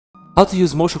How to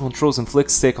use motion controls and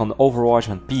FlickStick on Overwatch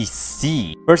on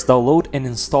PC. First, download and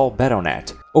install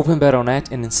Battle.net. Open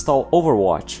Battle.net and install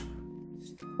Overwatch.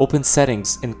 Open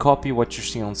settings and copy what you're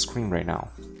seeing on screen right now.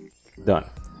 Done.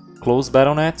 Close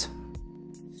Battle.net.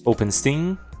 Open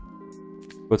Steam.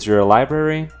 Go to your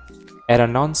library. Add a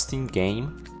non-Steam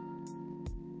game.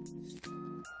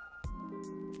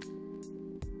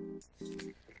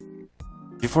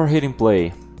 Before hitting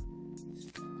play,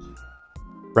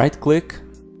 right-click,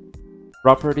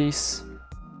 Properties,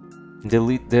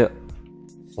 delete the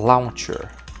launcher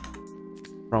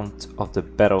front of the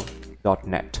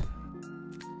Battle.net.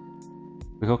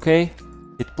 Click OK,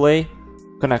 hit play,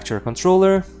 connect your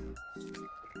controller,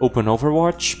 open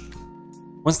Overwatch.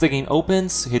 Once the game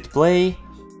opens, hit play,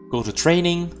 go to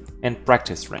Training and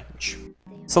Practice Range.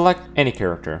 Select any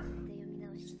character.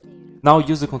 Now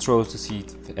use the controller to see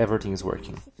if everything is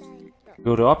working.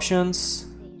 Go to Options,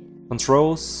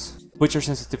 Controls, put your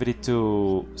sensitivity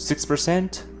to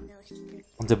 6%.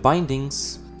 On the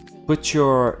bindings, put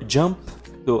your jump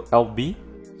to LB,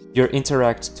 your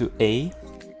interact to A,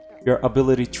 your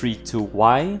ability tree to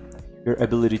Y, your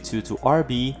ability 2 to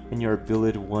RB, and your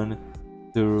ability 1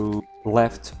 to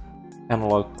left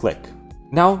analog click.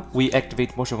 Now we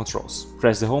activate motion controls.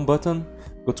 Press the home button,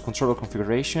 go to controller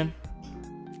configuration,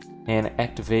 and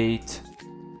activate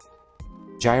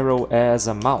Gyro as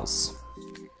a mouse.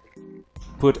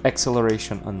 Put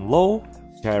acceleration on low,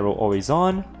 gyro always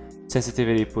on,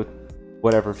 sensitivity put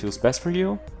whatever feels best for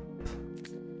you.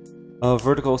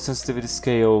 Vertical sensitivity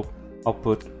scale, I'll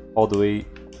put all the way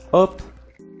up.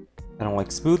 I don't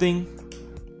like smoothing.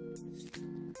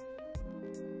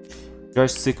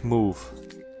 Joystick move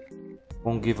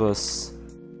won't give us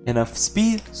enough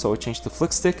speed, so I change to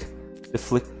FlickStick.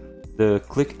 The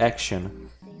click action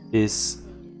is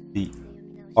the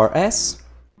RS,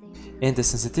 and the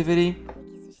sensitivity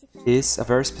is a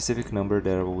very specific number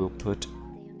that I will put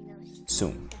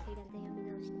soon.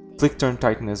 Flick turn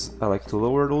tightness I like to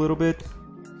lower it a little bit.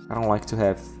 I don't like to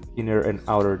have inner and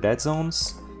outer dead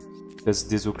zones because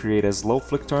this will create a slow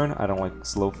flick turn. I don't like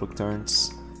slow flick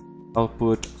turns. I'll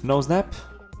put no snap.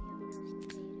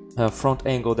 Front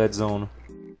angle dead zone,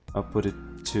 I'll put it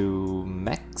to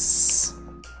max.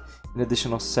 In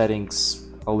additional settings,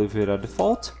 I'll leave it at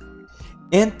default.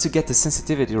 And to get the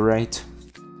sensitivity right,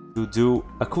 to do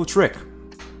a cool trick.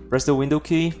 Press the window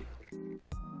key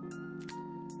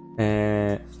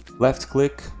and left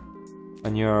click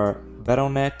on your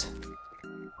Battle.net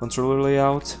controller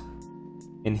layout,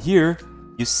 and here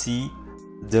you see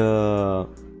the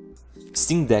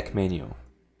Steam Deck menu,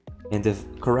 and the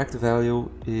correct value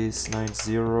is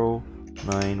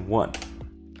 9091.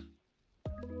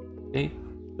 Okay,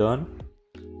 done.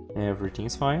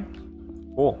 Everything's fine.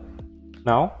 Cool.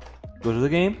 Now go to the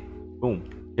game. Boom.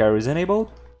 Gyro is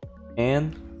enabled,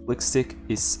 and FlickStick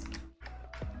is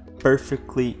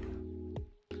perfectly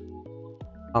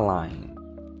aligned.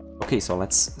 Okay, so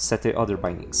let's set the other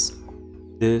bindings.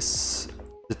 The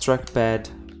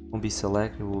trackpad won't be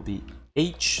selected, it will be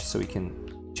H, so we can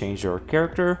change our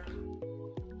character,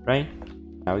 right?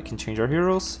 Now we can change our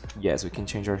heroes. Yes, we can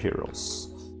change our heroes.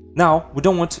 Now, we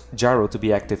don't want gyro to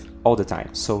be active all the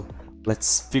time, so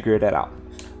let's figure that out.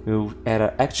 We'll add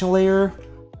an action layer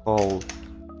called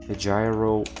the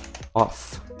gyro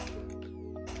off.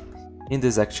 In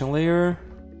this action layer,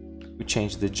 we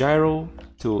change the gyro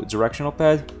to directional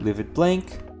pad, leave it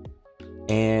blank,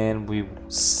 and we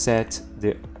set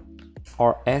the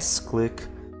RS click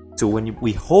to when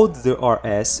we hold the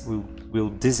RS, we will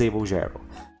disable gyro.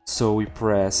 So we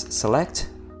press select,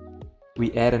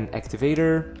 we add an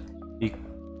activator, we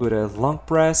put a long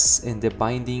press, and the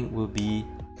binding will be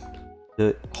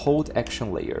the hold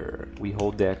action layer. We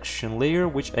hold the action layer.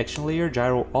 Which action layer?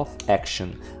 Gyro off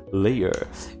action layer.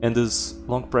 And this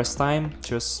long press time,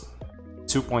 just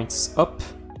 2 points up.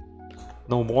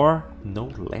 No more, no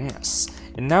less.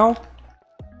 And now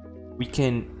we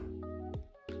can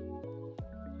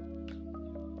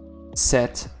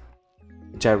set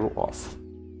gyro off.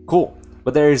 Cool.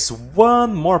 But there is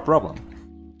one more problem.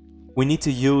 We need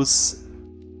to use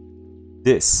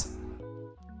this.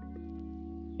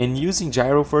 And using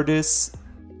gyro for this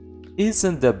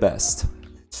isn't the best.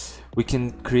 We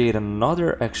can create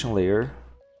another action layer,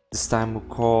 this time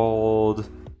called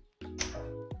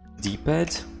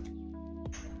D-pad.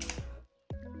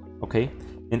 Okay,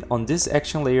 and on this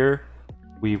action layer,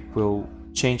 we will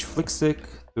change FlickStick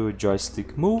to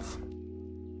joystick move.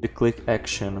 The click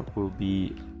action will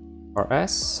be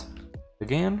RS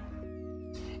again,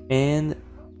 and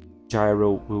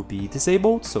gyro will be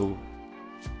disabled, so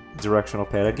directional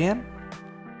pad again.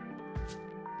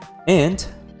 And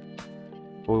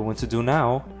what we want to do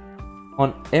now, on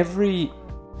every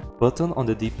button on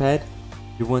the D-pad,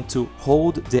 you want to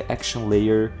hold the action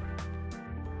layer.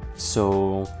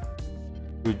 So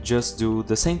we just do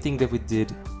the same thing that we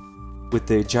did with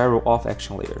the gyro off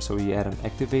action layer. So we add an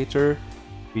activator,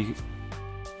 we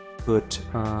put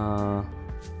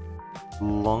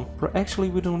long press. Actually,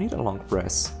 we don't need a long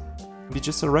press. It'll be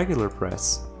just a regular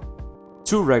press.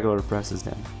 2 regular presses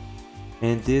then.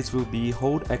 And this will be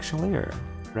hold action layer,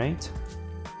 right?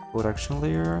 Hold action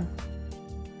layer.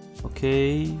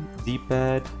 Okay,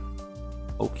 D-pad.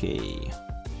 Okay.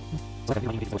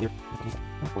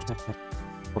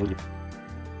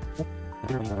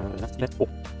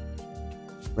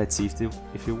 Let's see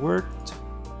if it worked.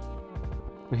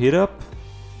 We hit up.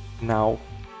 Now we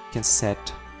can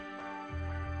set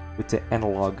with the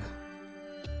analog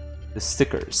the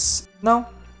stickers. Now,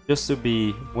 just to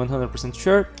be 100%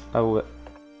 sure, I will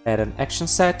add an action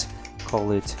set,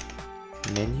 call it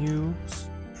menus,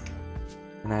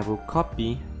 and I will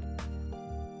copy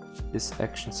this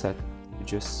action set we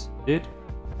just did.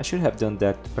 I should have done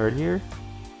that earlier,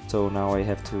 so now I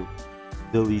have to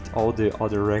delete all the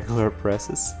other regular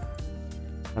presses.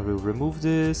 I will remove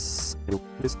this,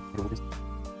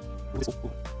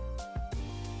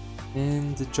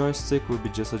 and the joystick will be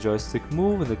just a joystick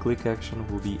move, and the click action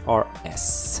will be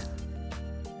RS.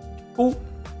 Cool.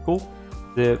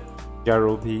 The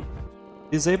gyro will be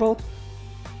disabled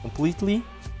completely,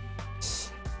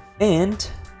 and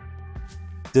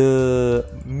the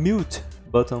mute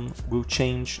button will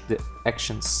change the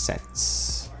action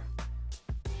sets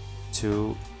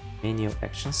to menu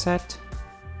action set,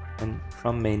 and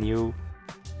from menu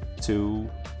to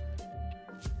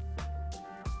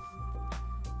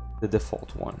the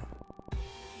default one.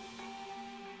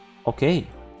 Okay,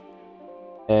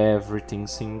 everything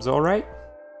seems alright.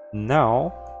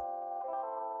 Now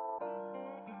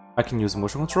I can use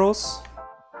motion controls,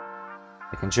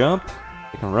 I can jump,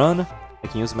 I can run, I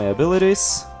can use my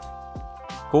abilities.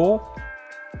 Cool.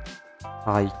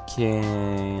 I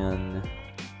can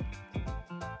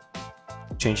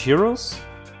change heroes.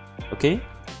 Okay,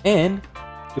 and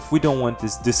if we don't want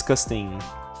this disgusting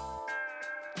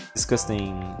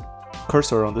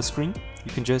cursor on the screen,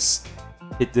 you can just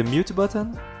hit the mute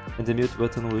button, and the mute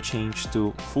button will change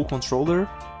to full controller.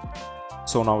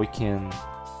 So now we can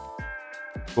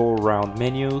go around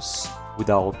menus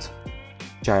without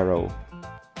gyro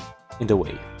in the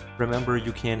way. Remember,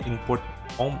 you can import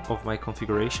all of my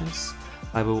configurations.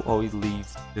 I will always leave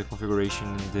the configuration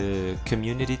in the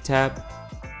community tab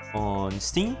on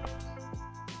Steam.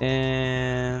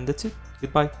 And that's it.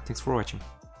 Goodbye. Thanks for watching.